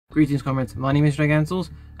Greetings, comrades. My name is Dragantles,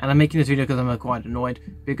 and I'm making this video because I'm quite annoyed.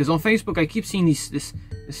 Because on Facebook, I keep seeing the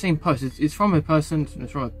same post. It's from a person,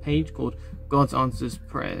 it's from a page called God's Answers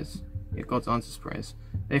Prayers. Yeah, God's Answers Prayers.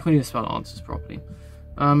 They couldn't even spell answers properly.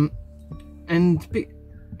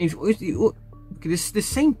 This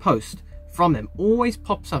same post from them always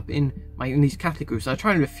pops up in these Catholic groups. I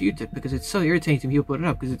try to refute it because it's so irritating when people put it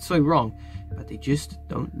up because it's so wrong, but they just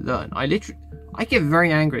don't learn. I get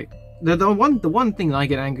very angry. The one thing that I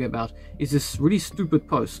get angry about is this really stupid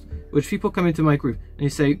post, which people come into my group and they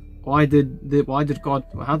say, why did Noah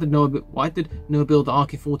build the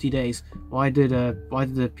ark in 40 days? Why did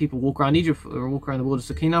the people walk around Egypt or walk around the wilderness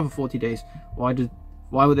of Cana for 40 days? Why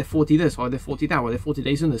were there 40 this? Why were there 40 that? Why were there 40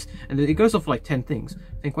 days in this? And then it goes off like 10 things,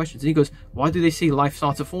 10 questions. And he goes, why do they say life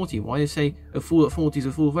starts at 40? Why do they say a fool at 40 is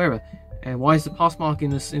a fool forever? And why is the pass mark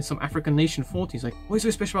in some African nation 40? He's like, what is so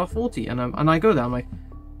special about 40? And I go there, I'm like,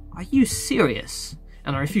 are you serious?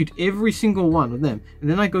 And I refute every single one of them. And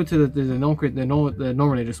then I go to the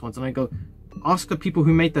non-religious ones, and I go, ask the people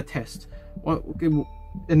who made the test. And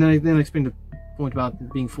then I explain the point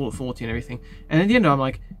about being full of 40 and everything. And at the end, I'm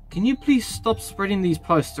like, can you please stop spreading these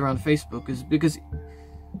posts around Facebook? Because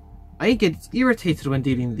I get irritated when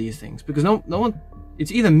dealing with these things. Because no one,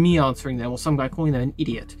 it's either me answering them or some guy calling them an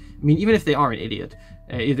idiot. I mean, even if they are an idiot,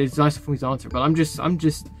 it's nice for me to answer. But I'm just.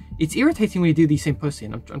 It's irritating when you do these same posts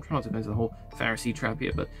here, and I'm trying not to go into the whole Pharisee trap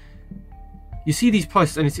here, but you see these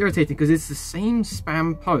posts and it's irritating because it's the same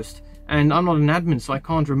spam post, and I'm not an admin, so I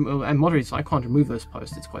can't moderator, so I can't remove those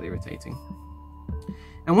posts. It's quite irritating.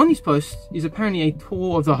 And one of these posts is apparently a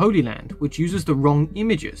tour of the Holy Land, which uses the wrong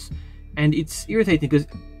images, and it's irritating because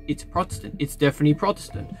it's Protestant. It's definitely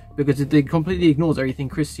Protestant because it completely ignores everything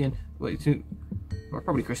Christian. Well, or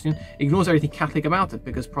probably Christian, ignores everything Catholic about it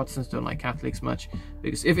because Protestants don't like Catholics much.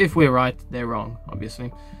 Because if we're right, they're wrong,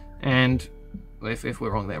 obviously. And if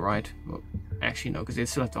we're wrong, they're right. Well, actually, no, because they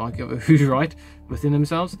still have to argue over who's right within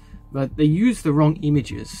themselves. But they use the wrong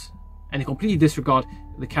images and they completely disregard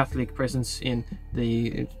the Catholic presence in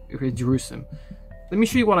Jerusalem. Let me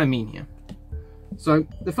show you what I mean here. So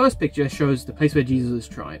the first picture shows the place where Jesus was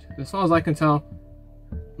tried. As far as I can tell,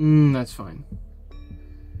 that's fine.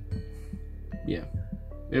 Yeah,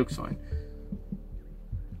 it looks fine.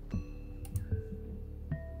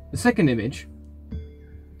 The second image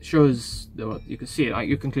shows, you can see it,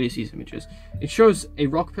 you can clearly see these images. It shows a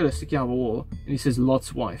rock pillar sticking out of a wall, and it says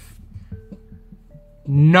Lot's wife.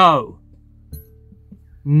 No,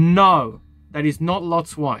 that is not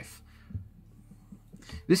Lot's wife.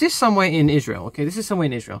 This is somewhere in Israel, okay? This is somewhere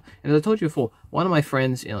in Israel. And as I told you before, one of my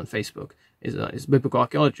friends on Facebook is a biblical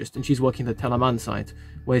archaeologist, and she's working at the Tel Aman site,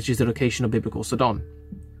 which is the location of biblical Sodom.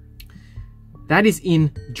 That is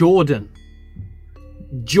in Jordan.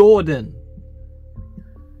 Jordan.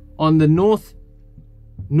 On the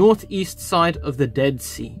northeast side of the Dead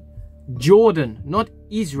Sea. Jordan, not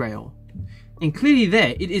Israel. And clearly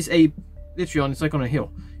there, it is literally it's like on a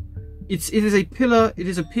hill. It is a pillar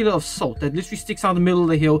of salt that literally sticks out the middle of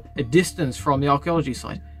the hill, a distance from the archaeology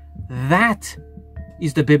site. That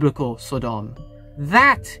is the biblical Sodom.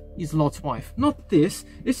 That is Lot's wife, not this.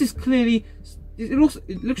 This is clearly, it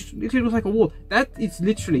literally looks like a wall. That is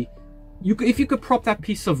literally, if you could prop that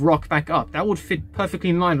piece of rock back up, that would fit perfectly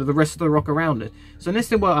in line with the rest of the rock around it. So unless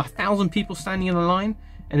there were 1,000 people standing in a line,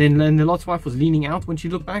 and then the Lot's wife was leaning out when she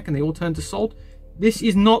looked back, and they all turned to salt, this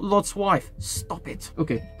is not Lot's wife. Stop it.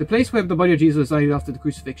 Okay, the place where the body of Jesus was laid after the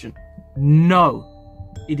crucifixion. No,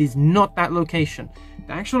 it is not that location.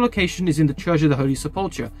 The actual location is in the Church of the Holy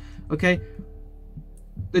Sepulchre. Okay.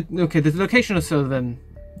 The location is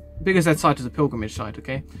because that site is a pilgrimage site.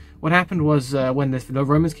 Okay. What happened was when the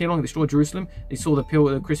Romans came along and destroyed Jerusalem, they saw the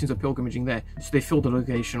Christians are pilgrimaging there, so they filled the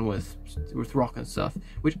location with rock and stuff,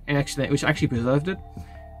 which actually preserved it.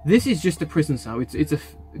 This is just a prison cell.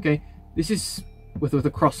 Okay. This is with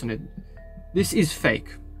a cross on it. This is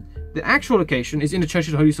fake. The actual location is in the Church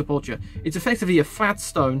of the Holy Sepulchre. It's effectively a flat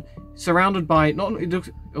stone surrounded by it looks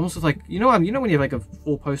almost like you know when you have like a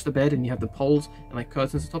 4-poster bed and you have the poles and like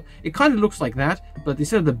curtains on top. It kind of looks like that, but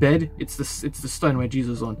instead of the bed, it's the stone where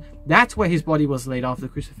Jesus was on. That's where his body was laid after the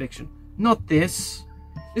crucifixion. Not this.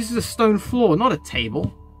 This is a stone floor, not a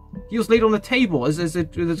table. He was laid on the table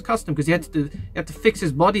as custom because he had to fix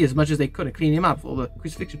his body as much as they could and clean him up for the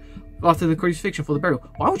crucifixion, after the crucifixion for the burial.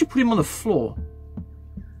 Why would you put him on the floor?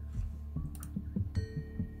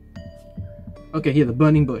 Okay, here, the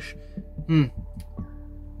burning bush. A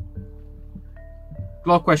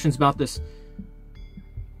lot of questions about this.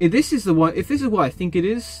 If this is what I think it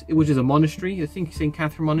is, which is a monastery, I think St.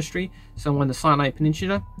 Catherine Monastery, somewhere in the Sinai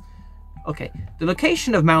Peninsula. Okay, the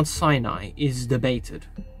location of Mount Sinai is debated.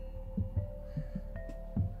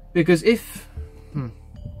 Because if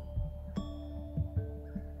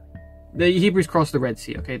the Hebrews crossed the Red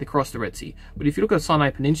Sea, okay, they crossed the Red Sea. But if you look at Sinai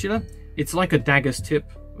Peninsula, it's like a dagger's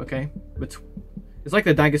tip, okay? But it's like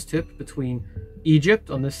the dagger's tip between Egypt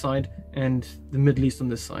on this side and the Middle East on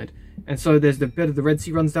this side. And so there's the bit of the Red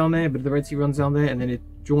Sea runs down there, a bit of the Red Sea runs down there, and then it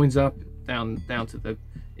joins up down to the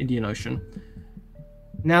Indian Ocean.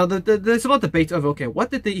 Now, there's a lot of debate over, okay,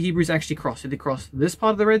 what did the Hebrews actually cross? Did they cross this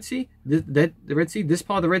part of the Red Sea, the Red Sea, this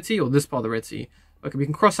part of the Red Sea, or this part of the Red Sea? Okay, we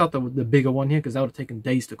can cross out the bigger one here, because that would have taken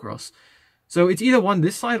days to cross. So it's either one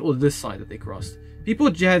this side or this side that they crossed.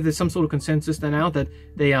 People have some sort of consensus there now that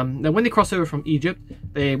they that when they crossed over from Egypt,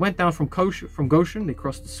 they went down from Goshen, they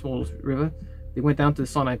crossed the small river, they went down to the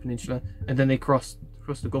Sinai Peninsula, and then they crossed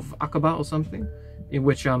the Gulf of Aqaba or something, in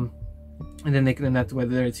which and then that's where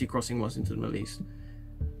the Red Sea crossing was into the Middle East.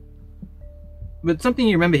 But something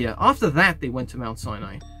you remember here, after that they went to Mount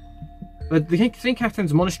Sinai. But the St.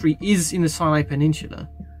 Catherine's Monastery is in the Sinai Peninsula.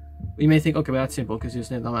 You may think, okay, well that's simple because it's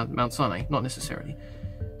near Mount Sinai. Not necessarily.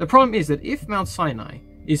 The problem is that if Mount Sinai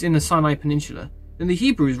is in the Sinai Peninsula, then the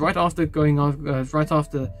Hebrews, right after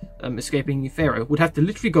escaping Pharaoh, would have to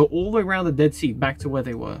literally go all the way around the Dead Sea back to where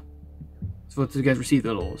they were to receive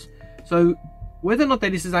their laws. So whether or not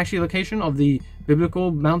that this is actually a location of the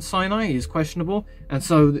biblical Mount Sinai is questionable, and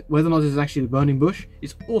so whether or not this is actually the burning bush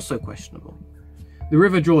is also questionable. The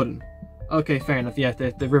River Jordan. Okay, fair enough. Yeah,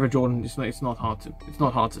 the River Jordan is it's not hard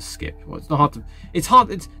to skip. Well, it's not hard to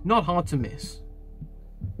miss.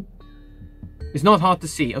 It's not hard to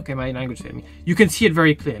see. Okay, my language failed me. You can see it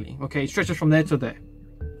very clearly. Okay, it stretches from there to there.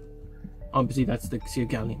 Obviously, that's the Sea of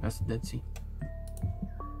Galilee. That's the Dead Sea.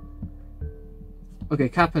 Okay,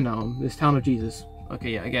 Capernaum, this town of Jesus.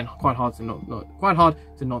 Okay, yeah, again, quite hard to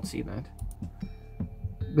not see that.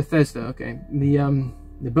 Bethesda. Okay,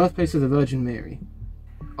 the birthplace of the Virgin Mary,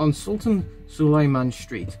 on Sultan Suleiman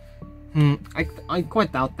Street. I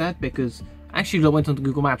quite doubt that, because actually I went onto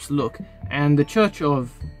Google Maps to look, and the Church of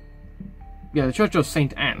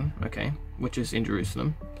Saint Anne, okay, which is in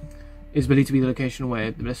Jerusalem, is believed to be the location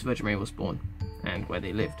where the Blessed Virgin Mary was born and where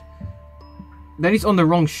they lived. That is on the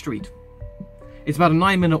wrong street. It's about a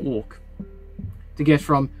 9-minute walk to get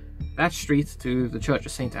from that street to the Church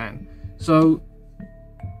of Saint Anne. So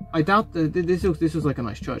I doubt that this was like a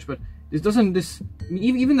nice church, but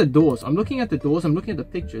even the doors. I'm looking at the doors. I'm looking at the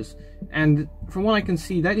pictures, and from what I can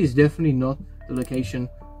see, that is definitely not the location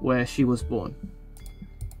where she was born.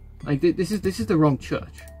 Like this is the wrong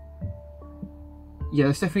church. Yeah,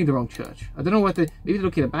 that's definitely the wrong church. I don't know what maybe they're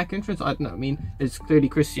looking at the back entrance. I don't know. I mean, there's clearly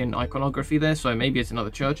Christian iconography there, so maybe it's another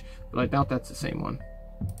church, but I doubt that's the same one.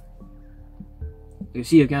 The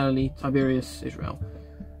Sea of Galilee, Tiberias, Israel.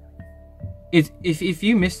 If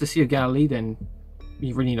you miss the Sea of Galilee, then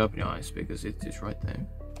you really need to open your eyes, because it's right there.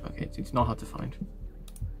 Okay, it's not hard to find.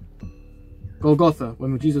 Golgotha,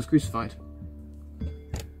 when Jesus was crucified.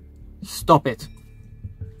 Stop it.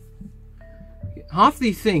 Half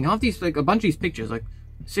these like a bunch of these pictures, like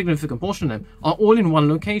a significant portion of them, are all in one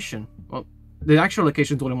location. Well, the actual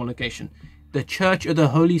location is all in one location. The Church of the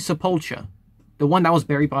Holy Sepulchre, the one that was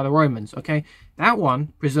buried by the Romans. Okay, that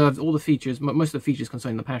one preserves all the features, most of the features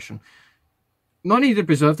concerning the Passion. Not only did it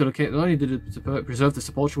preserve the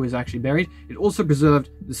sepulchre where he was actually buried, it also preserved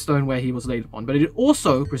the stone where he was laid upon. But it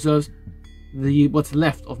also preserves what's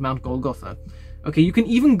left of Mount Golgotha. Okay, you can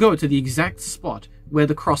even go to the exact spot where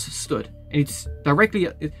the cross stood, and it's directly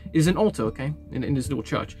it is an altar. Okay, in this little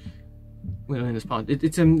church, in this part,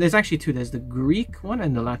 there's actually two. There's the Greek one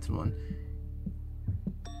and the Latin one.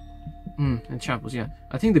 And chapels. Yeah,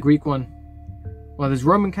 I think the Greek one. Well, there's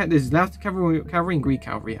there's Latin Calvary and Greek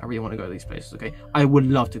Calvary. I really want to go to these places. Okay, I would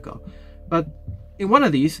love to go, but in one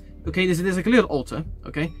of these, okay, there's like a little altar,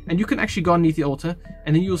 okay, and you can actually go underneath the altar,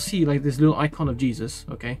 and then you'll see like this little icon of Jesus,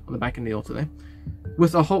 okay, on the back of the altar there,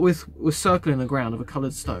 with a with circle in the ground of a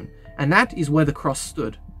coloured stone, and that is where the cross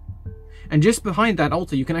stood. And just behind that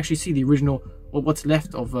altar, you can actually see the original, or what's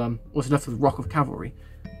left of the rock of Calvary.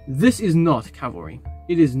 This is not Calvary.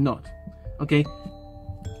 It is not. Okay.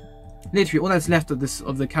 Literally, all that's left of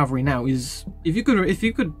the Calvary now is, if you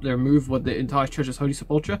could remove what the entire church's Holy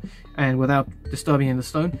Sepulchre, and without disturbing in the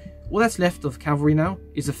stone, all that's left of Calvary now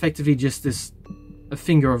is effectively just a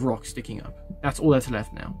finger of rock sticking up. That's all that's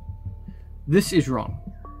left now. This is wrong.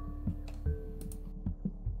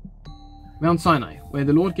 Mount Sinai, where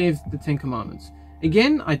the Lord gave the 10 Commandments.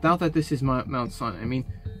 Again, I doubt that this is Mount Sinai. I mean,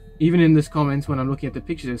 even in this comments, when I'm looking at the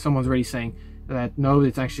pictures, someone's already saying that no,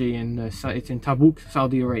 it's actually in Tabuk,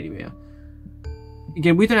 Saudi Arabia.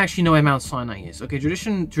 Again, we don't actually know where Mount Sinai is. Okay,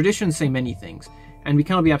 traditions say many things, and we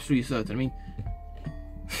cannot be absolutely certain. I mean,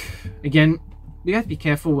 again, we have to be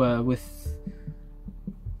careful with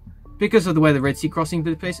because of the way the Red Sea crossing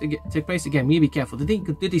took place, again, we need to be careful.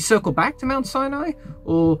 Did he circle back to Mount Sinai,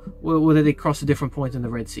 or did they cross a different point in the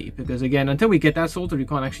Red Sea? Because again, until we get that sorted, we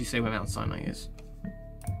can't actually say where Mount Sinai is.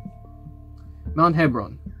 Mount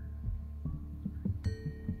Hebron.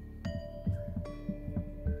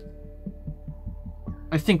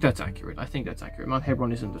 I think that's accurate. Mount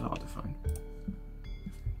Hebron isn't that hard to find.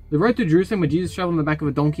 The road to Jerusalem, where Jesus traveled on the back of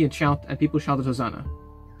a donkey and people shouted Hosanna.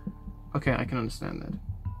 Okay, I can understand that.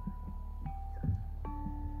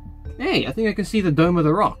 Hey, I think I can see the Dome of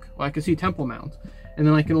the Rock. Or I can see Temple Mount. And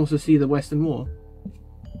then I can also see the Western Wall.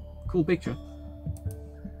 Cool picture.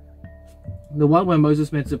 The well where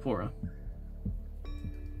Moses met Zipporah.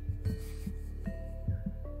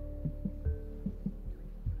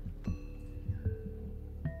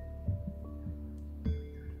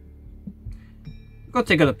 Got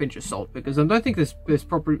to take it a pinch of salt, because I don't think there's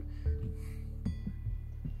proper.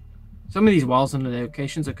 Some of these wells and the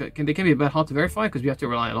locations they can be a bit hard to verify because we have to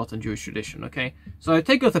rely a lot on Jewish tradition. Okay, so I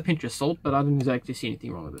take it with a pinch of salt, but I don't exactly see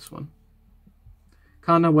anything wrong with this one.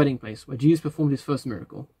 Cana wedding place, where Jesus performed his first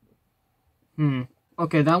miracle.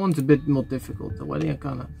 Okay, that one's a bit more difficult. The wedding at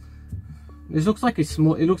Cana. This looks like a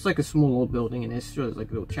small. It looks like a small old building, and there's like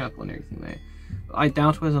a little chapel and everything there. But I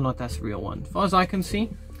doubt whether or not that's the real one. As far as I can see,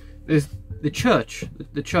 there's the church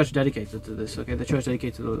dedicated to this. Okay, the church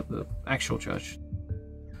dedicated to the actual church,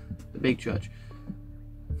 the big church.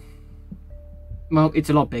 Well, it's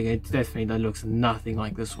a lot bigger. It definitely looks nothing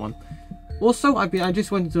like this one. Also, I just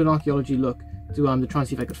went into an archaeology look to try and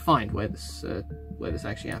see if I could find where this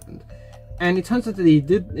actually happened, and it turns out that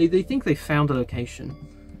they think they found a location.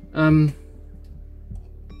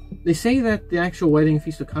 They say that the actual wedding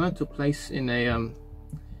feast of Cana took place in a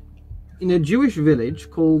Jewish village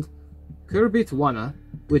called Kirbit Wana,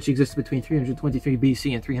 which existed between 323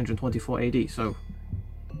 BC and 324 AD. So,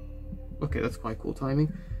 okay, that's quite cool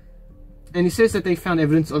timing. And it says that they found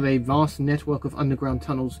evidence of a vast network of underground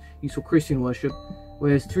tunnels used for Christian worship,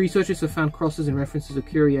 whereas researchers have found crosses and references to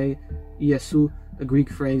Kyrie Iesu, a Greek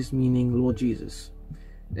phrase meaning Lord Jesus.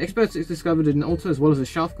 The experts discovered an altar as well as a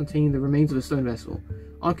shelf containing the remains of a stone vessel.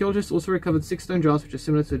 Archaeologists also recovered 6 stone jars which are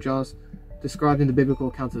similar to the jars described in the biblical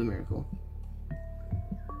account of the miracle.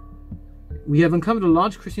 We have uncovered a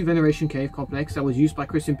large Christian veneration cave complex that was used by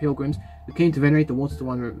Christian pilgrims who came to venerate the water to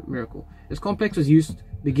wine miracle. This complex was used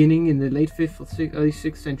beginning in the late 5th or early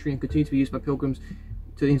 6th century and continued to be used by pilgrims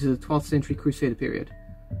into the 12th century Crusader period.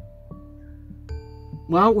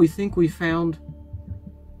 Well, we think we found...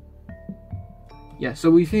 Yeah, so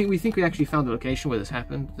we think we actually found the location where this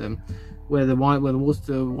happened, where the water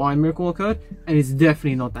to wine miracle occurred, and it's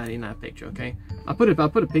definitely not that in that picture. Okay, I'll put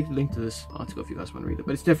a big link to this article if you guys want to read it,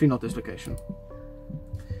 but it's definitely not this location.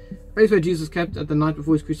 Place where Jesus kept at the night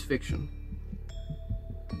before his crucifixion.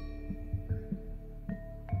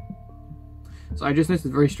 So I just noticed a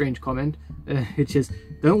very strange comment. It says,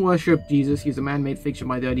 "Don't worship Jesus. He's a man-made fiction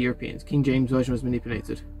by the early Europeans. King James version was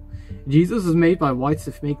manipulated. Jesus was made by whites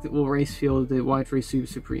to make the all race feel the white race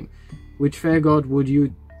supreme. Which fair God would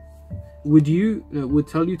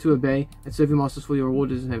tell you to obey and serve your masters, for your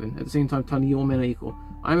reward is in heaven. At the same time, telling you all men are equal.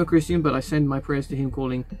 I am a Christian, but I send my prayers to him,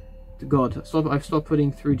 calling to God. I've stopped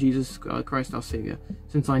putting through Jesus Christ our Savior,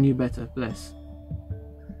 since I knew better. Bless."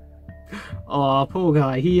 Oh, poor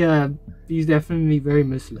guy. He's definitely very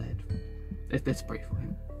misled. Let's pray for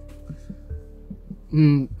him.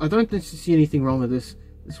 I don't see anything wrong with this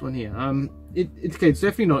one here. It's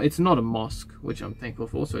definitely not. It's not a mosque, which I'm thankful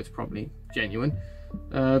for. So it's probably genuine.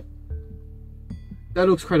 That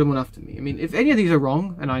looks credible enough to me. I mean, if any of these are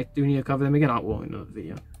wrong, and I do need to cover them again, I will in another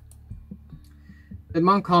video. At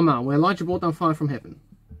Mount Carmel, where Elijah brought down fire from heaven.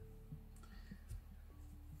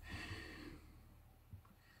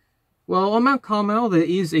 Well, on Mount Carmel, there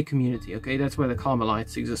is a community, okay? That's where the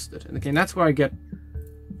Carmelites existed. And again, that's where I get...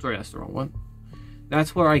 Sorry, that's the wrong one.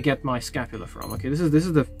 That's where I get my scapula from, okay? This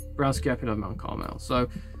is the brown scapula of Mount Carmel. So,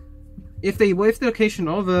 if the location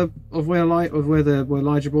of where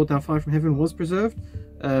Elijah brought down fire from heaven was preserved,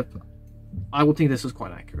 I would think this is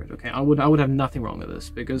quite accurate, okay? I would have nothing wrong with this,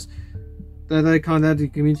 because that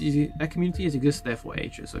community has existed there for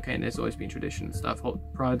ages, okay? And there's always been tradition and stuff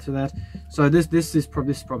prior to that. So this is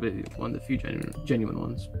probably one of the few genuine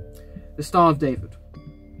ones. The Star of David.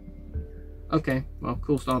 Okay, well,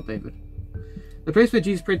 cool, Star of David. The place where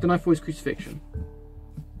Jesus prayed the night before his crucifixion.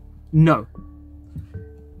 No.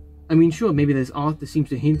 I mean, sure, maybe there's art that seems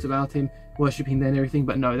to hint about him worshipping there and everything,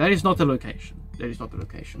 but no, that is not the location. That is not the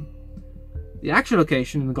location. The actual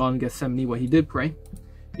location in the Garden of Gethsemane, where he did pray,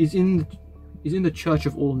 is in the Church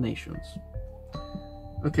of All Nations.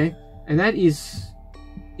 Okay, and that is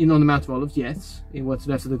on the Mount of Olives. Yes, in what's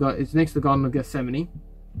left of it's next to the Garden of Gethsemane.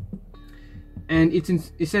 And it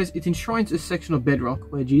says it enshrines a section of bedrock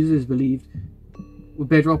where Jesus is believed,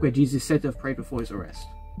 bedrock where Jesus is said to have prayed before his arrest.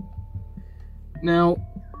 Now,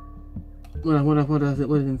 what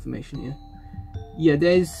is information here? Yeah,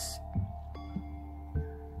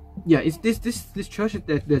 it's this church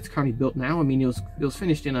that's currently built now. I mean, it was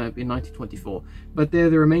finished in 1924, but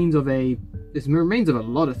there's remains of a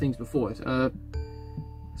lot of things before it,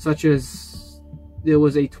 such as there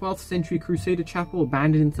was a 12th century Crusader chapel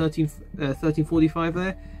abandoned in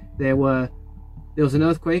 1345. There was an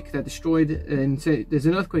earthquake that destroyed. There's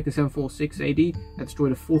an earthquake in 746 AD that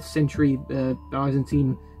destroyed a 4th century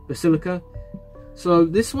Byzantine basilica. So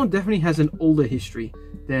this one definitely has an older history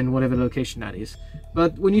than whatever location that is.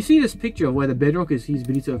 But when you see this picture of where the bedrock is, he's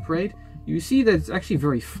believed to have prayed, you see that it's actually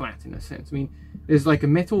very flat in a sense. I mean, there's like a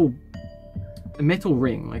metal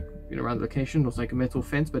ring, like, you know, around the location. It's like a metal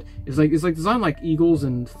fence, but it's like designed like eagles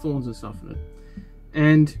and thorns and stuff in it.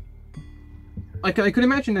 And I could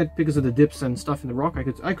imagine that because of the dips and stuff in the rock, I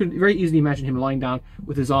could very easily imagine him lying down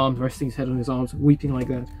with his arms, resting his head on his arms, weeping like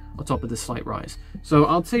that on top of this slight rise. So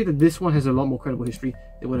I'd say that this one has a lot more credible history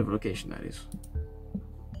than whatever location that is.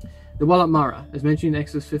 The well at Mara, as mentioned in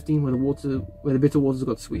Exodus 15, where the bitter waters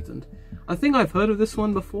got sweetened. I think I've heard of this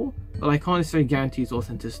one before, but I can't necessarily guarantee its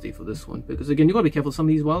authenticity for this one, because again, you've got to be careful with some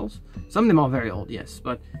of these wells. Some of them are very old, yes,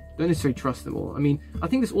 but don't necessarily trust them all. I mean, I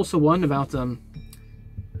think there's also one about the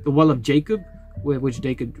well of Jacob, which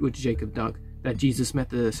Jacob dug, that Jesus met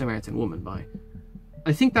the Samaritan woman by.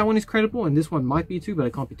 I think that one is credible, and this one might be too, but I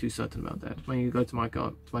can't be too certain about that. When you go to my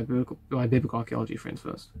biblical archaeology friends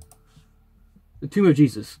first. The tomb of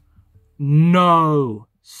Jesus. No,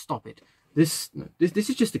 stop it. This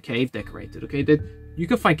is just a cave decorated. Okay, you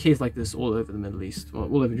can find caves like this all over the Middle East, or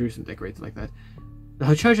all over Jerusalem decorated like that.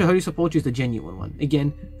 The Church of Holy Sepulchre is the genuine one.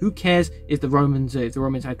 Again, who cares if the Romans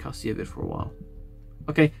had custody of it for a while?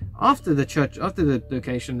 Okay, after the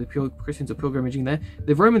location, the Christians are pilgrimaging there,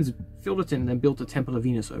 the Romans filled it in and then built a temple of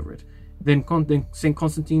Venus over it. Then St.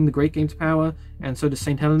 Constantine the Great came to power, and so does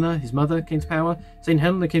St. Helena, his mother, came to power. St.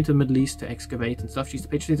 Helena came to the Middle East to excavate and stuff. She's the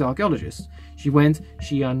patron saint of archaeologists. She went,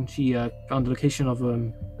 she found the location of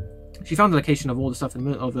all the stuff in the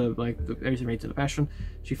middle of the areas related to the Passion.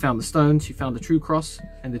 She found the stones. She found the true cross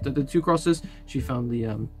and the two crosses. She found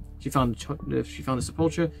the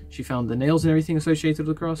sepulchre. She found the nails and everything associated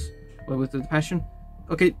with the cross, or with the Passion.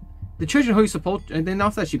 Okay, the Church of Holy Sepulchre, and then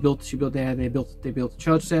after that she built there. They built a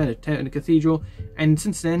church there and a cathedral. And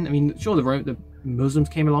since then, I mean, sure, the Muslims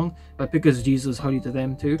came along, but because Jesus is holy to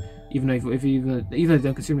them too, even though they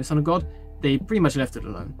don't consider him the Son of God, they pretty much left it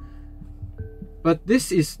alone. But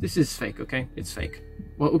this is fake. Okay, it's fake.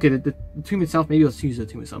 Well, okay, the tomb itself, maybe I'll use the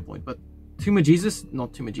tomb at some point, but tomb of Jesus,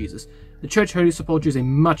 not tomb of Jesus. The Church of Holy Sepulchre is a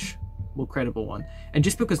much more credible one. And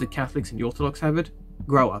just because the Catholics and the Orthodox have it,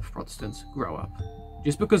 grow up, Protestants, grow up.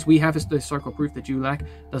 Just because we have the historical proof that you lack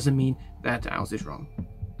doesn't mean that ours is wrong.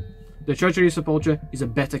 The Church of Holy Sepulchre is a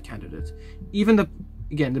better candidate. Even the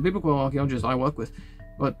biblical archaeologists I work with,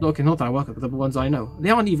 but okay, not that I work with, but the ones I know, they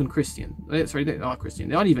aren't even Christian. Sorry, they are Christian.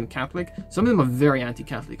 They aren't even Catholic. Some of them are very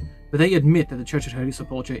anti-Catholic, but they admit that the Church of Holy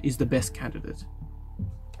Sepulchre is the best candidate.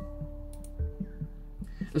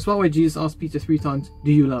 The spot where Jesus asked Peter 3 times,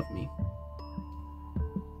 "Do you love me?"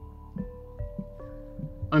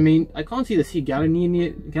 I mean, I can't see the Sea of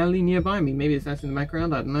Galilee nearby. I mean, maybe that's in the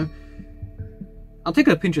background. I don't know. I'll take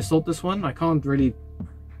a pinch of salt. This one, I can't guarantee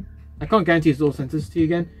its authenticity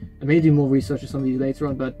again. I may do more research on some of these later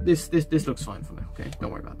on, but this looks fine for now. Okay,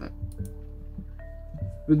 don't worry about that.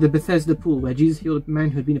 With the Bethesda pool, where Jesus healed a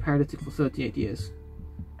man who had been a paralytic for 38 years.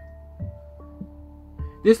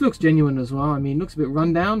 This looks genuine as well. I mean, it looks a bit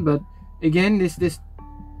run down, but again, this is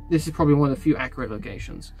probably one of the few accurate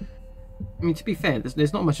locations. I mean, to be fair,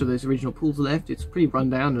 there's not much of those original pools left. It's pretty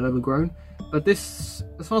run down and overgrown. But this,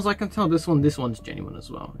 as far as I can tell, this one's genuine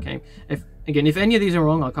as well. Okay. If any of these are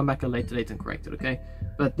wrong, I'll come back a later date and correct it. Okay.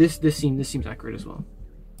 But this seems accurate as well.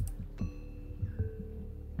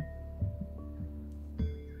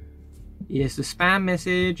 Yes, the spam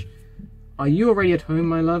message. Are you already at home,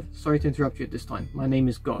 my love? Sorry to interrupt you at this time. My name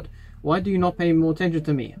is God. Why do you not pay more attention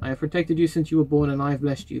to me? I have protected you since you were born, and I have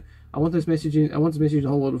blessed you. I want this message to the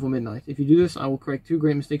whole world before midnight. If you do this, I will correct 2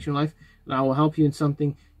 great mistakes in your life, and I will help you in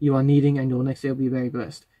something you are needing, and your next day will be very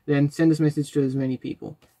blessed. Then send this message to as many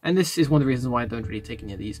people. And this is one of the reasons why I don't really take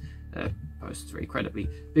any of these posts very credibly,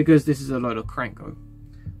 because this is a load of cranko.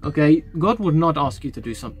 Okay, God would not ask you to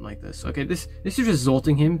do something like this. Okay, this is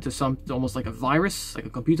resorting him to almost like a virus, like a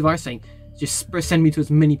computer virus, saying, just send me to as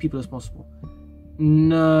many people as possible.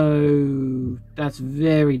 No, that's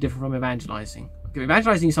very different from evangelizing. Okay,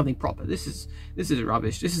 evangelizing is something proper. This is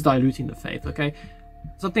rubbish. This is diluting the faith. Okay,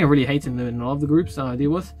 something I really hate in a lot of the groups that I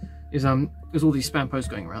deal with is there's all these spam posts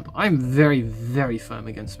going around. I'm very, very firm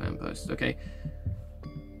against spam posts, okay?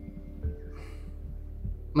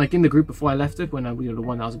 Like in the group before I left it, when I was the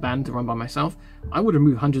one that was banned to run by myself, I would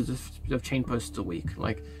remove hundreds of chain posts a week.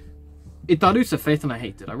 Like, it dilutes the faith, and I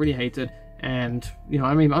hate it. I really hate it. And, you know,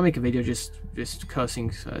 I mean, I'll make a video just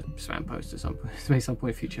cursing spam posts at some point in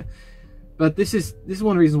the future. But this is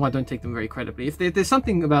one of the reasons why I don't take them very credibly. If there's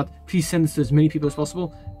something about please send this to as many people as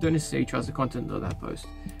possible, don't necessarily trust the content of that post.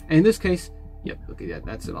 And in this case, yep, okay, yeah,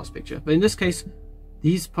 that's the last picture. But in this case,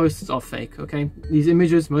 these posts are fake, okay? These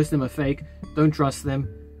images, most of them are fake. Don't trust them.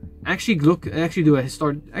 Actually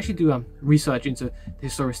do research into the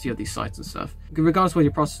historicity of these sites and stuff. Regardless of whether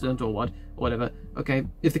you're Protestant or whatever, okay?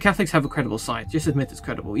 If the Catholics have a credible site, just admit it's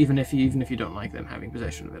credible, even if you don't like them having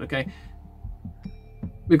possession of it, okay?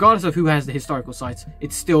 Regardless of who has the historical sites,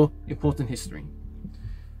 it's still important history.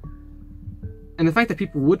 And the fact that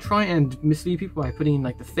people would try and mislead people by putting in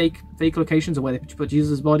like the fake locations of where they put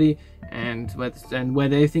Jesus' body and where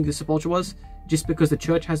they think the sepulchre was, just because the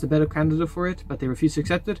church has the better candidate for it, but they refuse to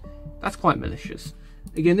accept it, that's quite malicious.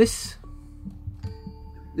 Again, this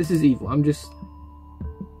is evil.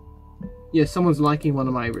 Yeah, someone's liking one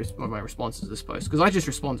of my responses to this post, because I just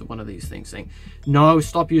responded to one of these things saying, no,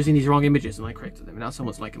 stop using these wrong images, and I corrected them, and now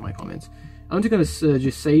someone's liking my comments. I'm just going to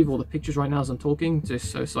just save all the pictures right now as I'm talking,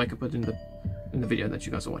 just so I can put in the video that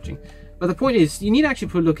you guys are watching. But the point is, you need to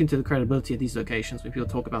actually look into the credibility of these locations when people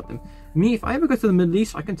talk about them. Me, if I ever go to the Middle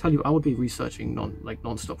East, I can tell you I would be researching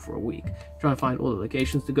non-stop for a week, trying to find all the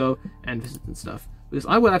locations to go and visit and stuff, because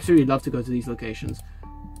I would absolutely love to go to these locations.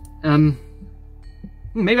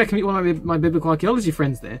 Maybe I can meet one of my biblical archaeology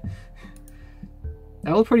friends there.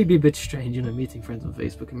 That will probably be a bit strange, you know, meeting friends on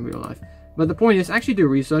Facebook in real life. But the point is, actually do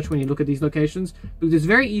research when you look at these locations, because it's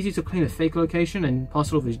very easy to claim a fake location and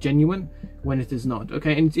pass it off as genuine when it is not.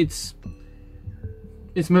 Okay, and it's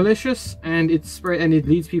malicious, and it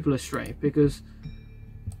leads people astray, because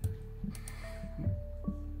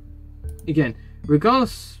again,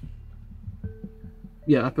 regardless,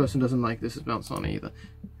 yeah, that person doesn't like this about Sinai either.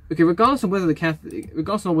 Okay, regardless of whether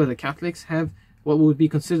the Catholics have what would be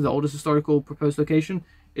considered the oldest historical proposed location,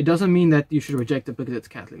 it doesn't mean that you should reject it because it's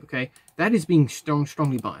Catholic, okay? That is being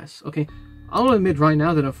strongly biased, okay? I'll admit right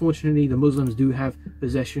now that unfortunately the Muslims do have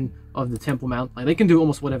possession of the Temple Mount. Like, they can do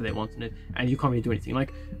almost whatever they want in it, and you can't really do anything.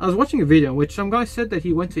 Like, I was watching a video in which some guy said that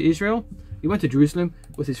he went to Israel, he went to Jerusalem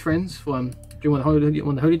with his friends for during one of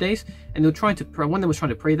the holy days, and they were trying to pray. One of them was trying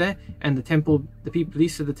to pray there, and the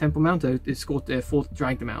police of the Temple Mount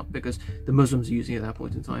dragged them out because the Muslims are using it at that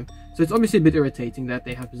point in time. So it's obviously a bit irritating that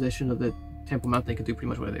they have possession of the Temple Mount. They can do pretty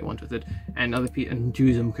much whatever they want with it, and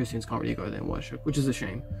Jews and Christians can't really go there and worship, which is a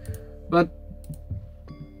shame. But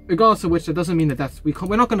regardless of which, that doesn't mean that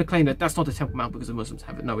we're not going to claim that that's not the Temple Mount because the Muslims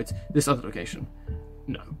have it. No, it's this other location.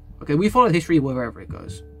 No. Okay, we follow history wherever it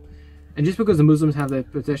goes. And just because the Muslims have their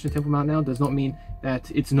possession of Temple Mount now does not mean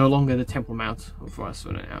that it's no longer the Temple Mount for us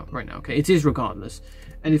right now. Okay, it is regardless.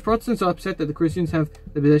 And if Protestants are upset that the Christians have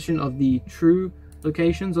the possession of the true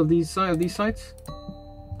locations of these sites,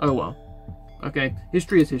 oh well. Okay,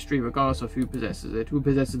 history is history regardless of who possesses it, who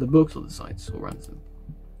possesses the books or the sites or runs them.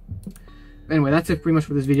 Anyway, that's it pretty much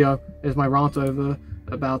for this video. There's my rant over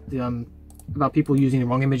about people using the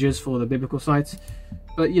wrong images for the biblical sites.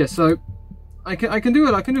 But yeah, so I can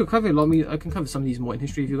cover some of these more in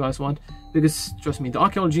history if you guys want, because trust me, the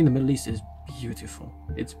archaeology in the Middle East is beautiful.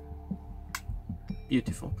 It's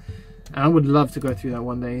beautiful, and I would love to go through that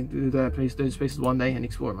one day, do those places one day, and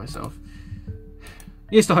explore it myself.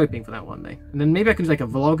 Here's to hoping for that one day, and then maybe I can do like a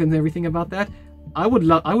vlog and everything about that. I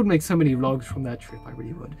would make so many vlogs from that trip. I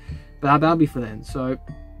really would, but that'll be for then. So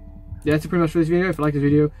yeah, that's pretty much for this video. If you like this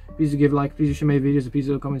video, please do give a like, please do share my videos, and please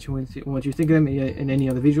do comment what you think of them and any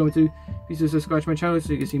other videos you want me to. Please do subscribe to my channel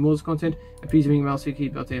so you can see more of this content, and please ring the bell so you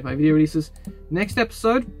keep updated with my video releases. Next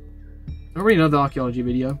episode, already another archaeology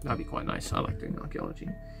video. That'd be quite nice. I like doing archaeology.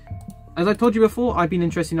 As I told you before, I've been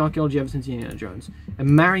interested in archaeology ever since Indiana Jones, and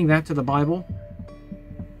marrying that to the Bible,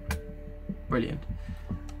 brilliant.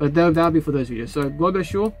 But that'll be for those videos. So God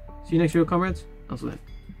bless you all. See you next video, comrades. Until then.